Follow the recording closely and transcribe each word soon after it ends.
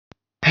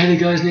Hey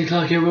guys, Nick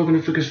Clark here. Welcome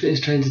to Focus Fitness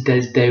Training.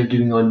 Today we're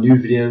doing our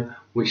new video,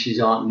 which is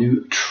our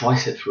new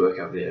triceps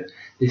workout video.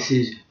 This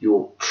is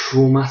your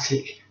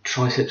traumatic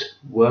triceps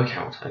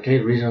workout. Okay,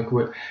 the reason I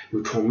call it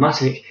your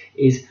traumatic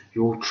is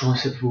your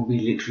triceps will be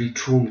literally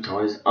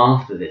traumatized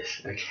after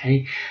this.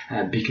 Okay,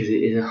 because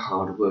it is a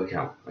hard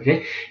workout.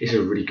 Okay, it's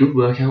a really good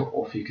workout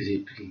off you because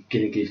it's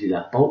going to give you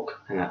that bulk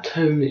and that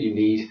tone that you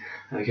need.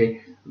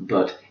 Okay,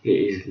 but it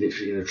is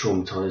literally going to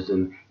traumatize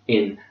them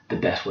in the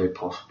best way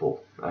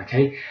possible.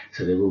 Okay,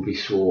 so they will be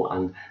sore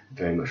and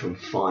very much on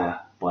fire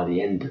by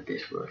the end of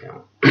this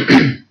workout.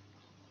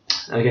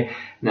 Okay,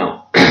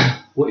 now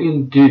what you're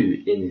going to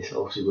do in this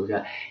obviously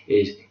workout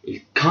is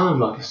kind of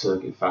like a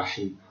circuit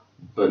fashion,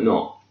 but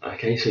not.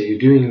 Okay, so you're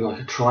doing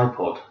like a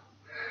tripod.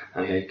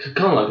 Okay,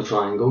 kind of like a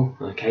triangle.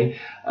 Okay,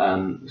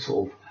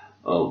 sort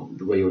of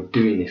the way you're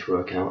doing this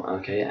workout.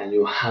 Okay, and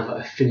you'll have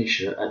a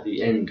finisher at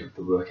the end of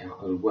the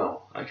workout as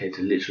well. Okay,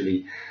 to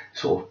literally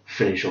sort of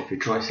finish off your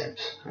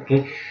triceps.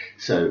 Okay,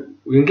 so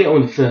we're gonna get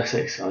on with the first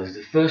exercise.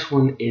 The first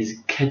one is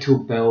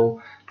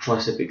kettlebell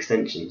tricep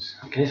extensions.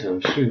 Okay, so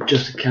I'm just going to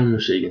adjust the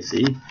camera so you can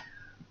see.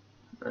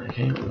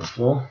 Okay, on the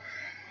floor.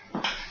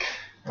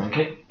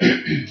 Okay.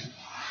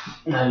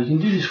 Now you can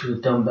do this with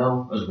a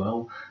dumbbell as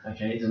well.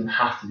 Okay, it doesn't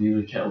have to be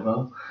with a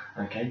kettlebell.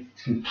 Okay,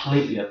 it's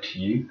completely up to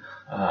you,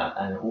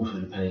 and also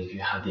depending if you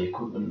have the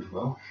equipment as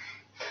well.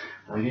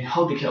 Okay,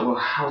 hold the kettlebell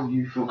how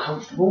you feel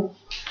comfortable.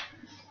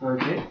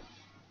 Okay,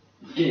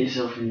 get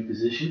yourself in your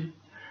position.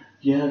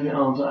 You have your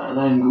arms at an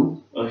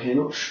angle. Okay,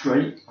 not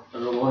straight.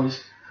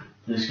 Otherwise,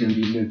 there's going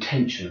to be no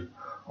tension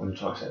on the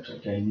triceps.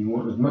 Okay, you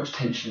want as much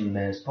tension in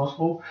there as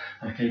possible.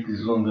 Okay, because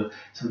the longer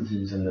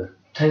something's under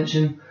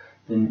tension,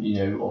 then you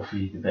know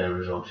obviously the better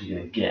results you're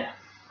going to get.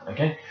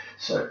 Okay,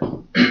 so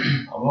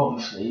I'll roll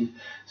the sleeve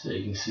so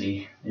you can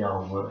see the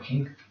arm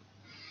working.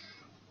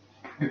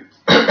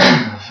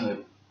 So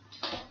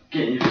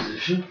get in your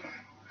position,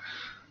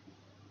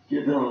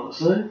 get down like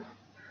so.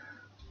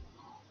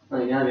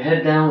 Now you have your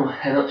head down or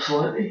head up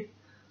slightly.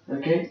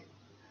 Okay,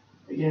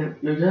 again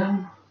go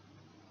down,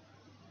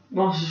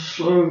 nice and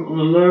slow on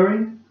the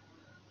lowering,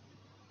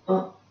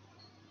 up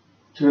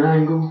to an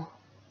angle,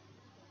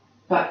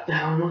 back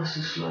down nice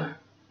and slow.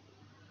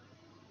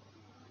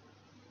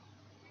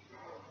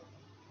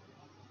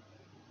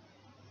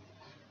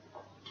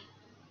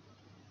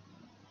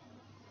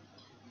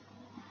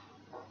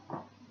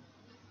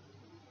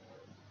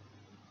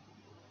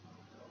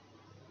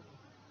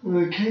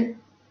 Okay,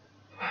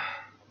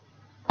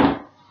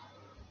 and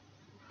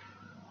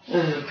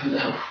put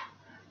that off.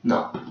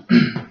 Now,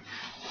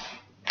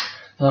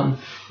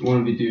 you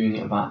want to be doing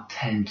about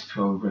 10 to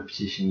 12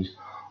 repetitions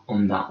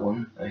on that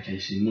one. Okay,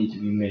 so you need to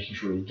be making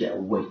sure you get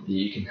a weight that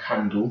you can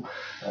handle.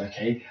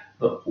 Okay,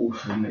 but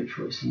also make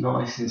sure it's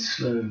nice and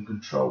slow and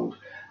controlled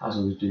as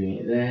I was doing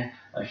it there.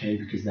 Okay,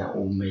 because that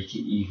will make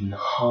it even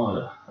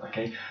harder.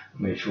 Okay,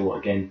 make sure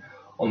again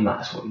on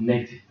that sort of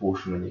negative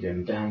portion when you're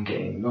going down,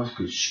 getting a nice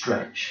good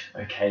stretch.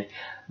 Okay,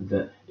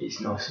 that it's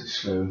nice and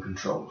slow and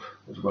controlled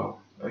as well.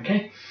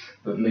 Okay,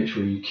 but make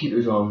sure you keep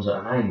those arms at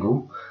an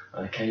angle.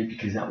 Okay,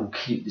 because that will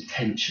keep the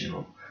tension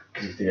on.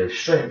 Because if they go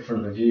straight in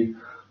front of you,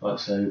 like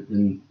so,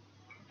 then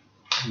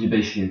you're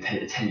basically going to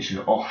take the tension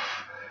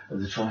off of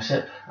the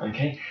tricep.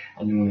 Okay,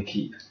 and you want to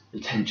keep the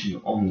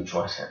tension on the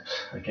triceps.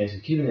 Okay, so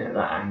keeping it at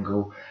that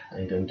angle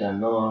and then going down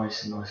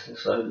nice and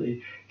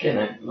slowly, getting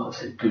a, like I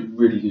say, good,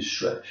 really good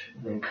stretch,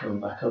 and then coming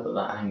back up at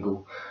that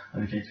angle.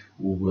 Okay,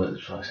 will work the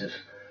triceps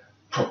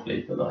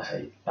properly, but like I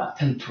say, about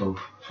 10 to 12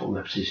 sort of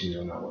repetitions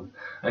on that one.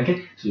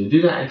 Okay, so you'll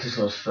do that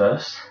exercise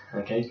first.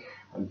 Okay,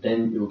 and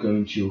then you'll go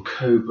into your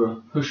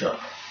cobra push-up.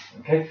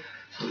 Okay,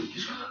 so you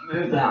just want to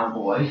move that out of the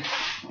way.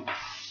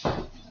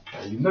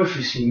 You've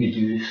mostly seen me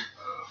do this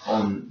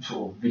on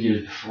sort of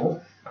videos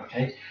before.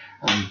 Okay,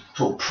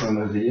 sort of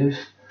promo videos.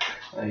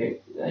 Okay,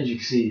 as you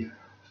can see, the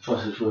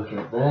triceps working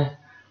up there.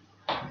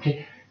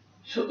 Okay,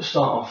 sort of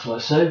start off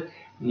like so,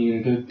 and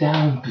you're going to go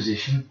down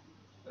position.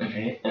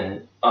 Okay,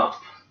 and up.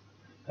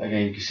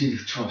 Okay, you can see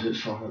the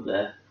triceps right up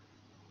there.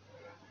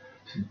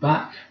 So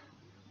back,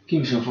 keep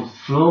yourself off the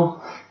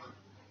floor,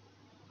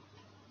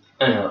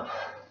 and up.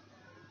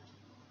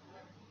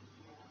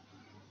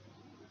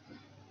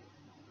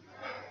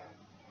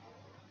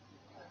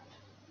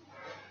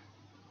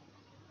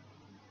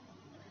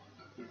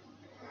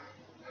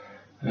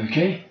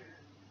 Okay,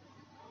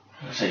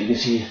 so you can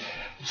see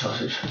the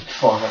triceps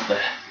far up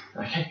there.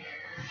 Okay,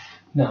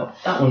 now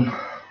that one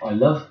I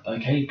love,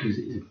 okay, because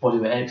it's a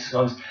bodyweight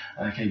exercise,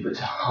 okay, but it's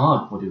a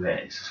hard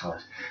bodyweight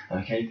exercise.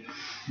 Okay,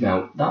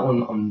 now that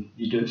one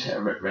you don't set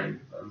a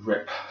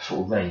rep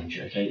sort of range.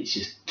 Okay, it's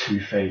just to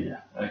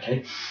failure.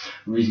 Okay,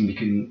 reason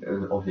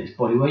because of its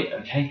bodyweight.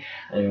 Okay,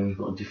 and we've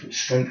got a different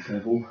strength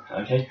level.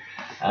 Okay,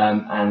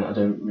 and I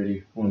don't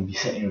really want to be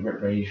setting a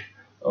rep range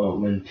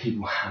when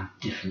people have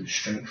different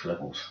strength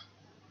levels.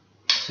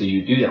 So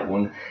you do that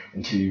one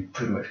until you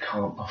pretty much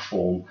can't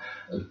perform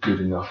a good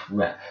enough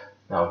rep.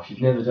 Now, if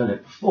you've never done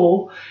it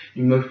before,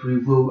 you most probably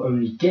will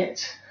only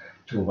get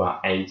to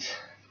about 8,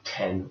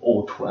 10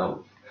 or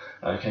 12.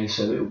 Okay,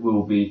 so it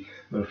will be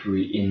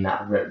roughly in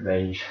that rep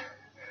range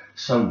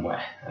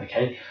somewhere.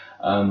 Okay,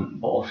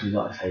 but obviously,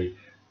 like I say,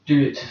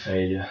 do it to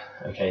failure.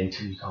 Okay,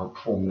 until you can't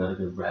perform another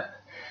good rep,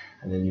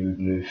 and then you would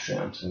move straight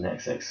on to the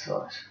next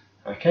exercise.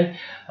 Okay,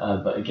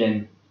 but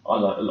again, I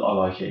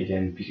like it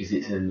again because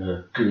it's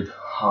a good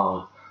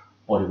hard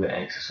bodyweight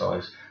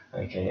exercise.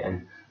 Okay,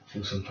 and I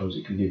feel sometimes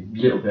it can be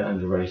a little bit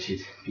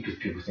underrated because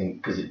people think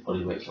because it's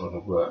bodyweight it's not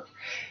going to work.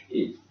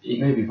 It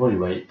may be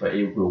bodyweight, but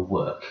it will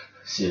work,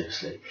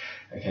 seriously.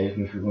 Okay,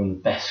 it's one of the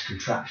best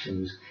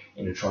contractions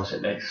in a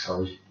tricep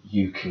exercise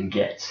you can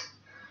get.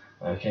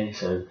 Okay,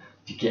 so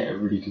to get a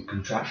really good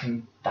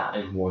contraction, that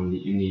is one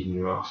that you need in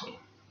your arsenal.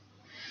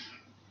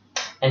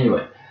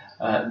 Anyway,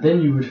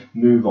 then you would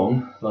move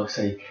on, like I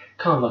say,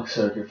 kind of like a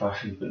circuit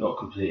fashion, but not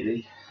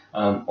completely,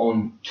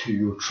 on to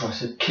your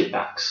tricep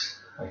kickbacks.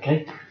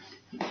 Okay.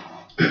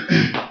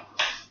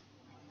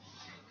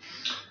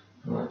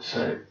 Right,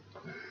 so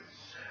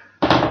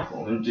what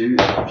I'm going to do,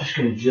 I'm just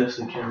going to adjust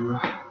the camera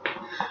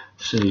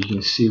so you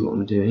can see what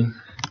I'm doing.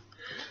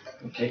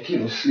 Okay,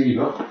 keep the sleeve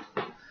up.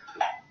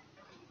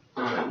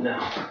 Alright,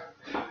 now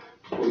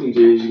what you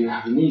do is you're going to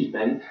have your knees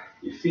bent,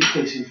 your feet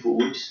facing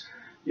forwards,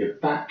 your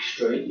back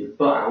straight, your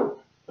butt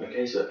out.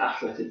 Okay, so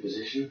athletic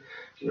position.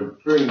 You're going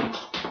to bring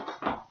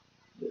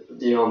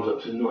the arms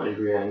up to a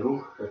 90-degree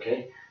angle.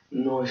 Okay,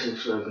 nice and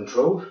slow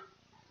controlled,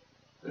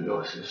 and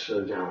nice and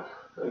slow down.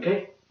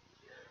 Okay,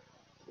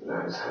 and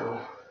that's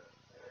how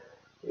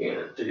you're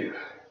going to do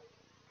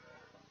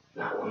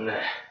that one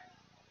there.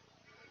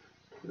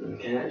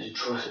 Okay, that's your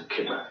tricep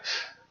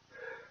kickbacks.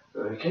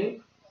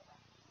 Okay.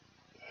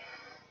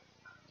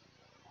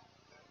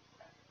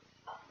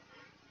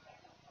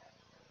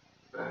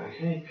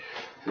 Okay,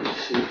 so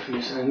just see it from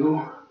this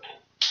angle.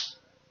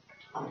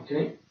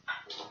 Okay.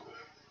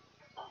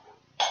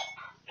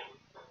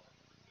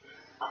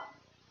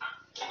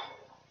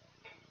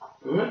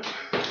 Alright.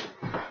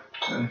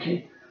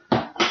 Okay.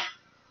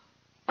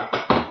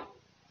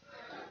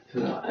 So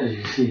that, as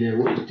you can see there,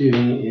 what you're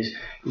doing is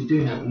you're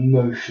doing that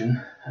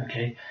motion,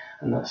 okay,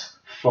 and that's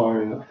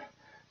firing up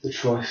the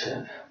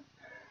tricep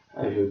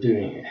as you're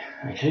doing it.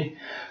 Okay.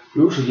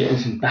 You're also getting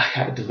some back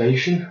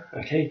activation,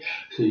 okay,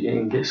 so you're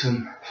going to get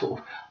some sort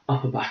of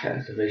upper back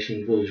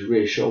activation as well as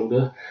rear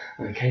shoulder,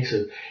 okay,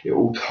 so it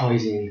all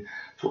ties in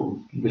sort of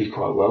really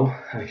quite well,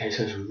 okay,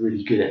 so it's a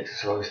really good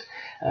exercise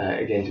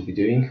again to be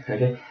doing.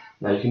 Okay,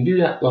 now you can do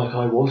that like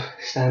I was,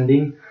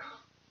 standing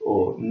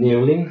or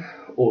kneeling,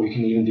 or you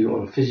can even do it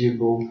on a physio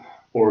ball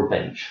or a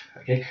bench.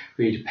 Okay,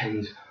 really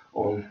depends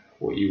on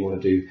what you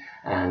want to do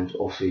and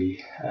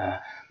obviously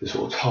the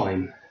sort of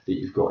time that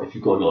you've got. If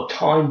you've got a lot of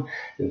time,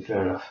 then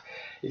fair enough.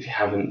 If you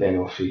haven't, then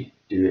obviously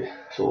do it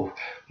sort of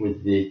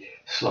with the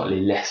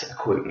slightly less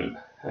equipment.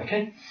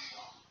 Okay,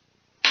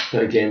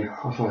 but again,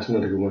 I find it's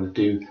another good one to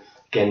do.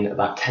 Again,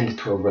 about 10 to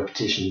 12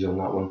 repetitions on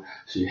that one,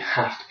 so you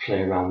have to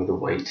play around with the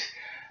weight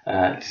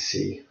to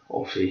see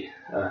obviously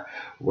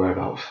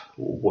whereabouts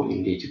or what you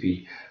need to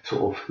be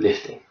sort of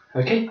lifting.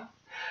 Okay.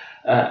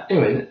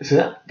 Anyway,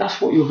 so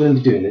that's what you're going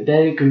to be doing.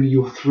 They're going to be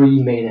your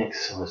three main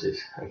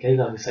exercises. Okay,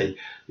 like I say,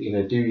 you're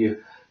going to do your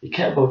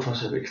kettlebell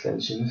tricep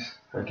extensions.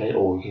 Okay,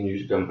 or you can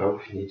use a dumbbell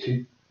if you need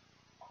to.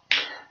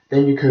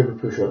 Then your cobra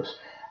push-ups,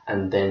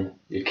 and then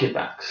your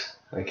kickbacks.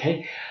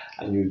 Okay,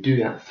 and you do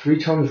that 3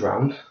 times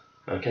round.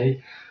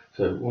 Okay,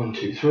 so 1,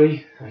 2,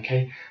 3.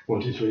 Okay,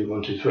 1, 2, 3,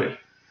 1, 2, 3.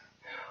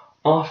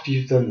 After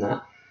you've done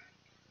that,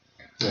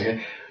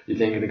 okay, you're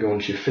then going to go on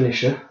to your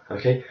finisher.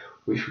 Okay,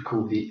 which we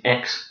call the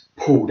X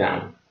pull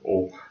down,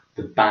 or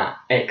the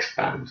X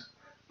band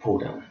pull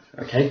down.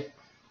 Okay,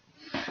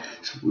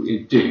 so what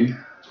you do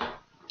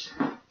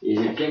is,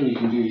 again, you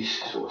can do this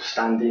sort of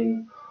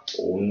standing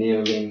or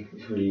kneeling.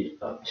 It's really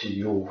up to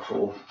your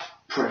sort of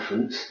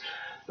preference,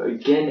 but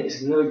again,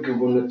 it's another good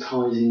one that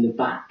ties in the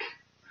back.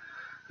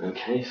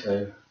 Okay,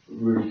 so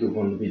really good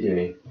one to be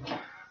doing.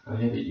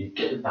 Okay, but you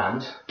get the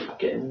band,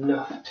 get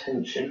enough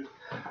tension.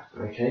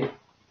 Okay,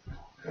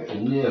 and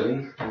you're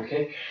kneeling.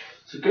 Okay,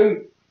 so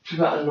go to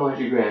about a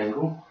 90-degree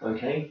angle.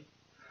 Okay,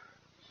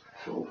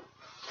 sort of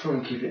try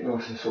and keep it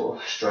nice and sort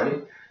of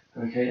straight.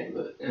 Okay,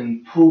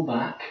 and pull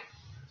back,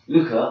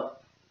 look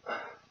up.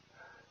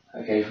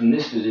 Okay, from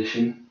this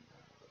position,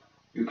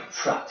 you're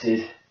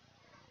contracted.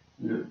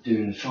 You're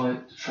doing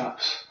the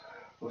traps,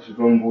 also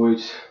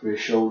rhomboids, rear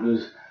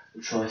shoulders,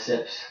 the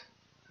triceps.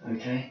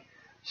 Okay,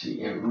 so you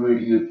get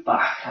really good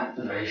back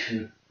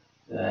activation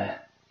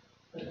there.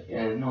 But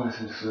again, nice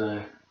and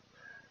slow.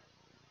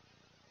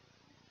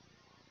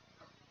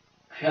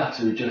 If you have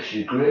to adjust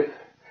your grip,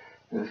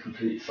 that's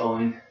completely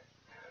fine.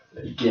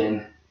 But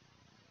again,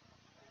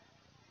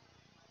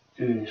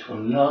 doing this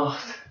one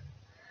last.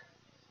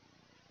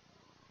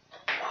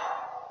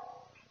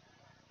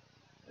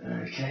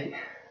 Okay,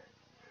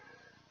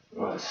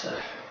 right, so,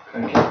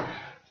 okay,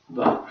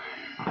 but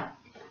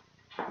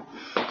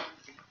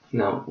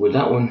now with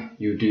that one,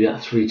 you do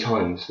that 3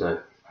 times though,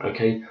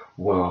 okay,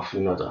 one after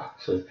another.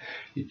 So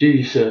you do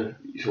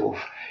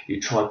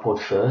your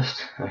tripod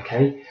first,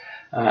 okay,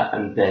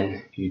 and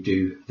then you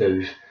do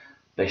those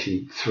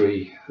basically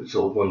 3,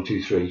 sort of 1,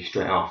 2, 3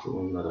 straight after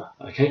one another.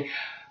 Okay,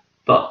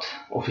 but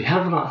if you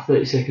have about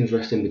 30 seconds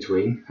rest in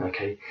between,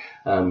 okay,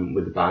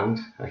 with the band,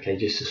 okay,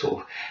 just to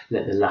sort of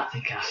let the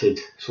lactic acid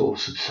sort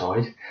of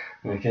subside,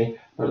 okay.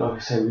 But like I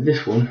say, with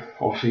this one,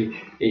 obviously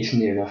it's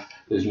near enough.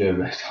 There's no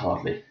rest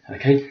hardly.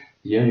 Okay,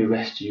 the only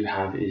rest you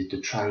have is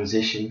the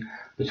transition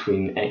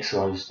between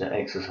exercise to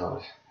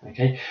exercise.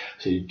 Okay,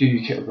 so you do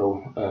your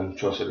kettlebell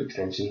tricep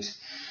extensions,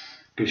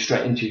 go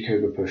straight into your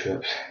cobra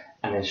push-ups,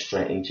 and then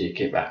straight into your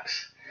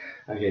kickbacks.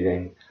 Okay,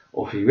 then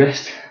off you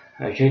rest.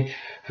 Okay,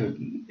 for,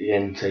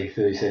 again, say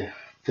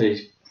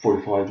 30,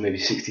 45, maybe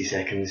 60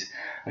 seconds.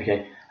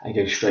 Okay, and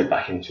go straight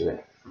back into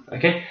it.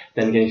 Okay,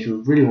 then again, if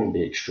you really want to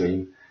be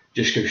extreme,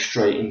 just go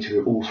straight into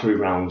it, all 3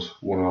 rounds,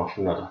 one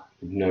after another,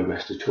 with no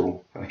rest at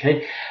all.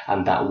 Okay,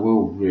 and that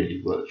will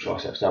really work the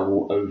triceps. That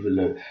will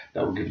overload.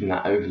 That will give them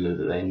that overload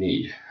that they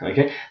need.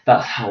 Okay,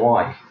 that's how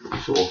I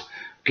sort of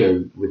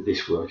go with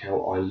this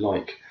workout. I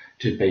like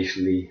to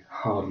basically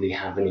hardly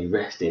have any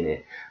rest in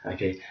it.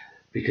 Okay,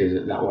 because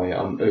that way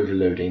I'm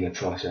overloading the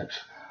triceps.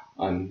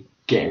 I'm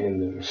getting them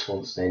the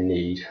response they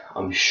need.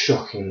 I'm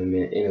shocking them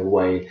in a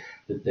way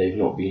that they've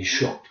not been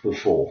shocked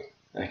before.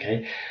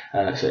 Okay,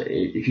 so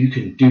if you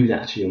can do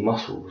that to your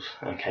muscles,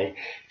 okay,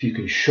 if you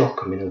can shock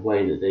them in a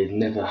way that they've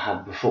never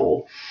had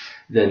before,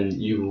 then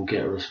you will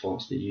get a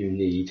response that you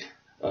need,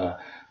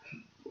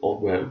 or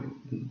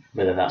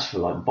whether that's for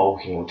like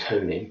bulking or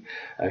toning,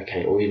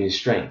 okay, or even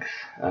strength.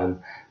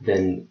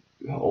 Then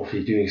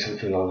obviously doing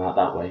something like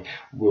that way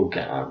will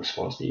get that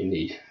response that you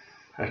need.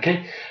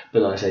 Okay,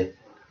 but like I say,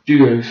 do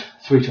those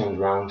 3 times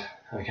round,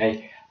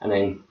 okay, and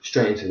then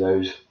straight into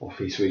those,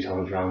 obviously 3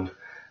 times round,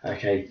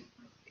 okay.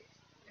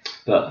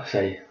 But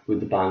say with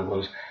the band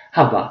ones,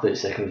 have about 30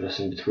 seconds rest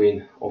in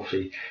between,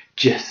 obviously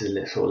just to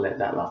let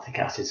that lactic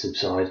acid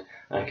subside.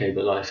 Okay,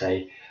 but like I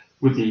say,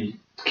 with the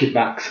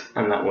kickbacks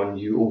and that one,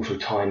 you also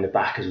tie in the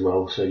back as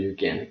well, so you're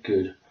getting a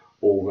good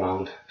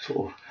all-round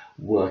sort of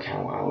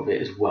workout out of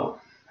it as well.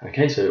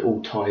 Okay, so it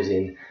all ties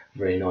in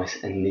very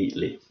nice and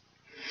neatly.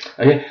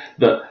 Okay,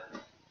 but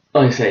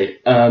like I say,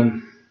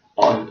 I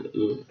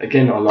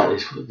like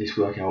this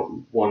workout,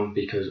 one,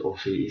 because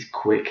obviously it's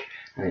quick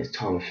and it's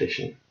time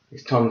efficient.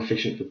 It's time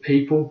efficient for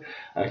people,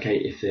 okay,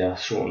 if they are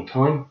short on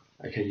time.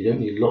 Okay, you don't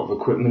need a lot of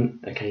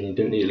equipment, okay, you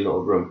don't need a lot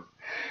of room.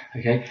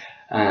 Okay,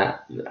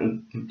 but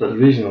the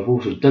reason I've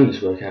also done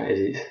this workout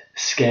is it's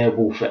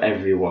scalable for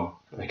everyone.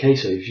 Okay,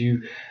 so if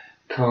you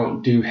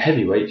can't do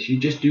heavy weights, you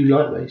just do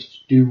light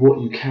weights. Do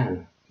what you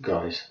can,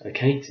 guys.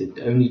 Okay, so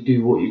only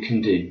do what you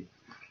can do.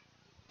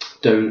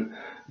 Don't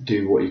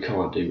do what you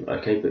can't do.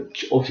 Okay,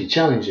 but obviously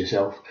challenge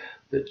yourself,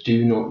 but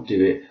do not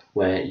do it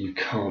where you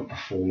can't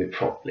perform it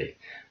properly.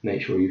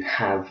 Make sure you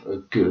have a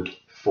good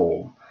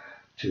form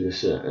to a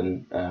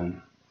certain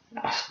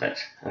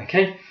aspect.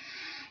 Okay.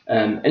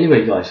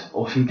 Anyway, guys,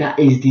 obviously that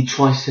is the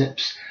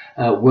triceps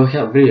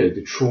workout video,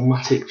 the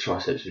traumatic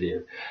triceps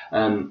video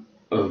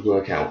of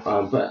workout.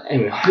 But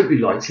anyway, I hope you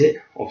liked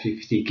it. Obviously,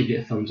 if you did, give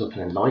it a thumbs up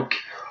and a like.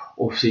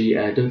 Obviously,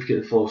 don't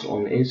forget to follow us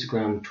on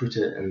Instagram,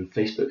 Twitter and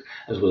Facebook,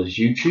 as well as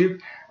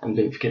YouTube. And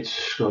don't forget to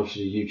subscribe to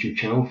the YouTube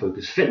channel,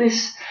 Focus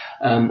Fitness.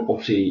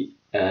 Obviously,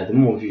 the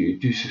more of you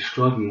do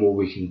subscribe, the more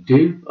we can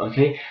do,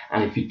 okay?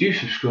 And if you do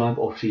subscribe,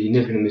 obviously you're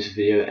never going to miss a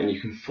video, and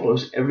you can follow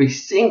us every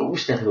single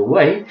step of the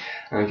way,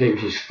 okay,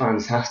 which is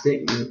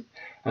fantastic.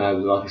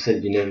 Like I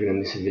said, you're never going to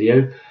miss a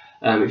video.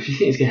 If you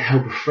think it's going to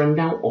help a friend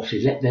out,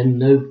 obviously let them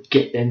know,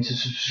 get them to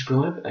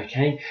subscribe,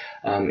 okay?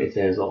 If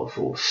there's sort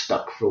of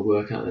stuck for a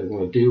workout they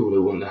want to do, or they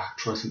want to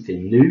try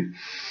something new,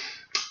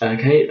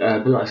 okay?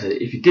 But like I said,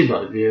 if you did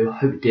like the video, I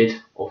hope you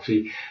did.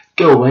 Obviously,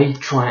 go away,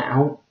 try it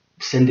out,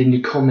 send in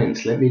your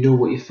comments, let me know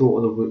what you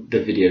thought of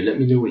the video, let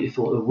me know what you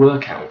thought of the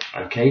workout,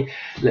 okay?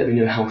 Let me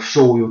know how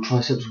sore your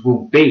triceps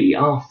will be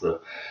after,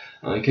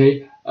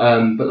 okay?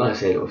 But like I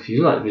said, if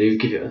you like the video,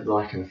 give it a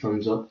like and a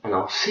thumbs up, and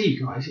I'll see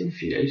you guys in a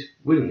few days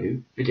with a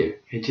new video.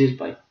 Okay, cheers,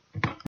 bye.